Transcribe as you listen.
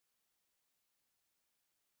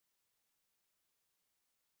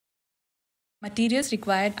Materials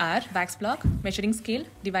required are wax block, measuring scale,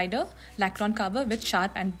 divider, lacron carver with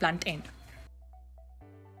sharp and blunt end.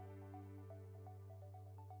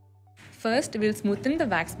 First, we'll smoothen the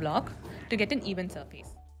wax block to get an even surface.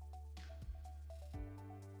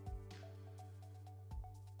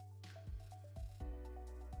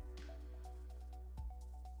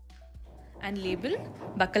 And label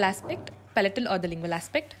buccal aspect, palatal or the lingual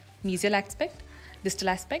aspect, mesial aspect, distal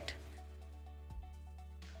aspect.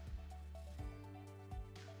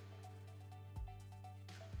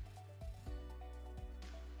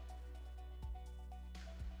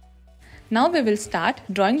 Now we will start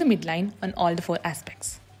drawing the midline on all the 4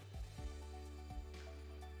 aspects.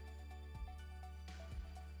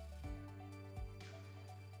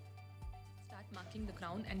 Start marking the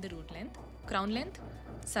crown and the root length. Crown length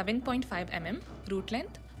 7.5 mm, root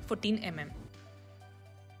length 14 mm.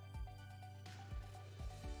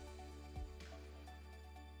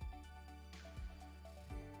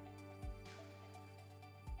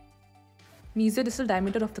 Mesiodistal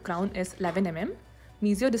diameter of the crown is 11 mm.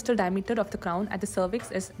 Mesiodistal diameter of the crown at the cervix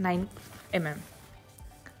is 9 mm.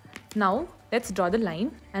 Now, let's draw the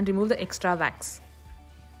line and remove the extra wax.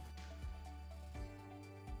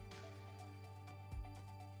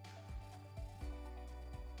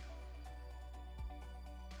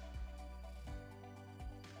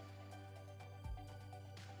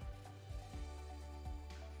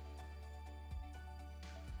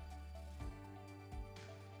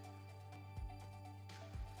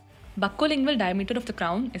 Buccolingual diameter of the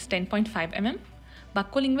crown is 10.5 mm.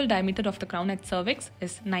 Buccolingual diameter of the crown at cervix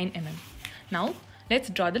is 9 mm. Now, let's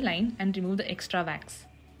draw the line and remove the extra wax.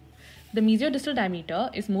 The mesiodistal diameter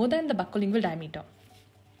is more than the buccolingual diameter.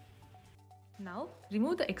 Now,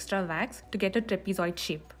 remove the extra wax to get a trapezoid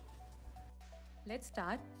shape. Let's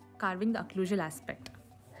start carving the occlusal aspect.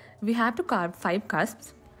 We have to carve 5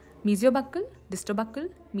 cusps: mesiobuccal, distobuccal,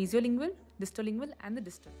 mesiolingual, distolingual and the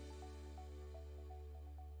distal.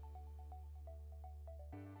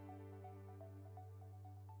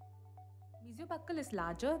 Mesiobuccal is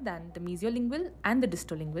larger than the mesiolingual and the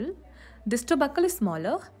distolingual. Distobuccal is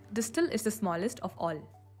smaller. Distal is the smallest of all.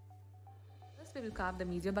 First, we will carve the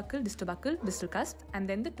mesiobuccal, distobuccal, distal cusp and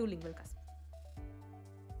then the 2 lingual cusps.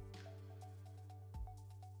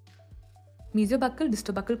 Mesiobuccal,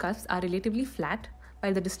 distobuccal cusps are relatively flat,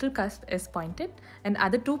 while the distal cusp is pointed and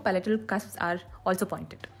other 2 palatal cusps are also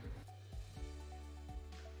pointed.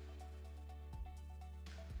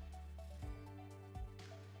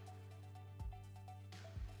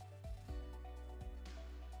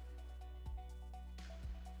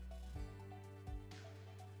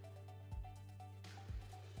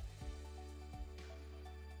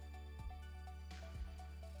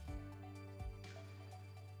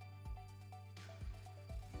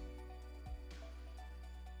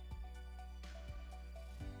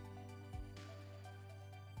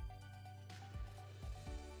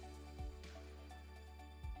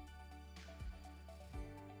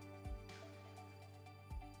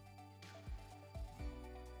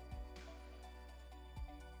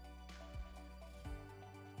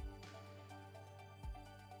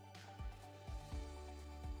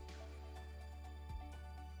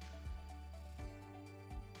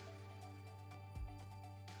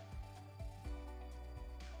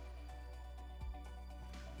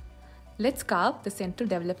 Let's carve the central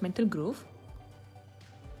developmental groove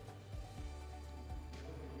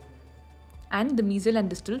and the mesial and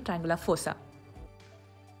distal triangular fossa.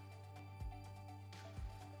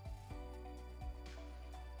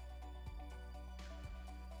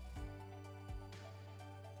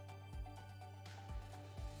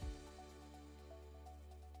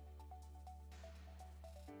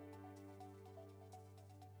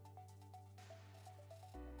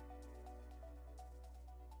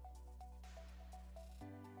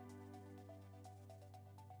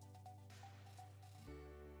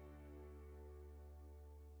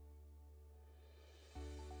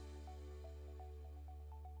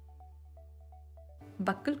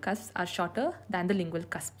 Buccal cusps are shorter than the lingual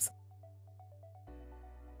cusps.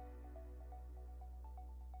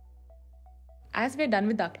 As we are done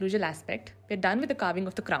with the occlusal aspect, we are done with the carving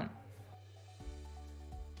of the crown.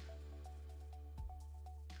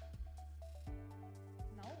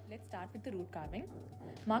 Now let's start with the root carving.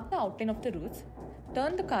 Mark the outline of the roots,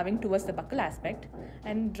 turn the carving towards the buccal aspect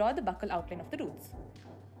and draw the buccal outline of the roots.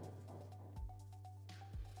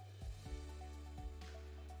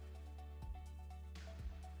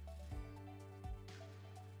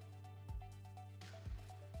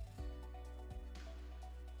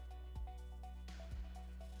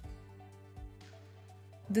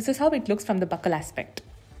 This is how it looks from the buccal aspect.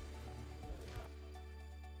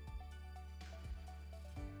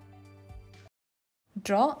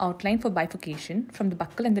 Draw outline for bifurcation from the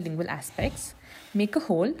buccal and the lingual aspects. Make a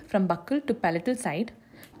hole from buccal to palatal side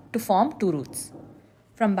to form two roots.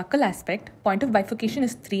 From buccal aspect, point of bifurcation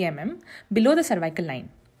is 3 mm below the cervical line.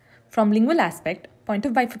 From lingual aspect, point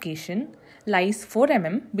of bifurcation lies 4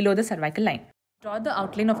 mm below the cervical line. Draw the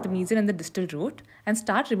outline of the mesial and the distal root and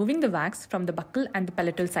start removing the wax from the buccal and the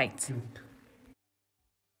palatal sides.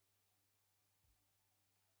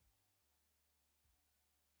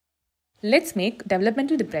 Let's make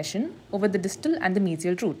developmental depression over the distal and the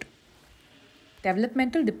mesial root.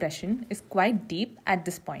 Developmental depression is quite deep at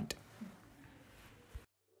this point.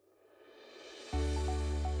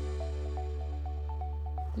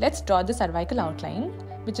 Let's draw the cervical outline,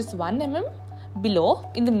 which is 1 mm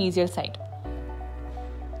below in the mesial side.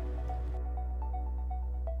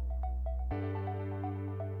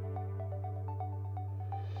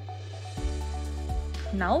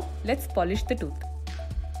 Now let's polish the tooth.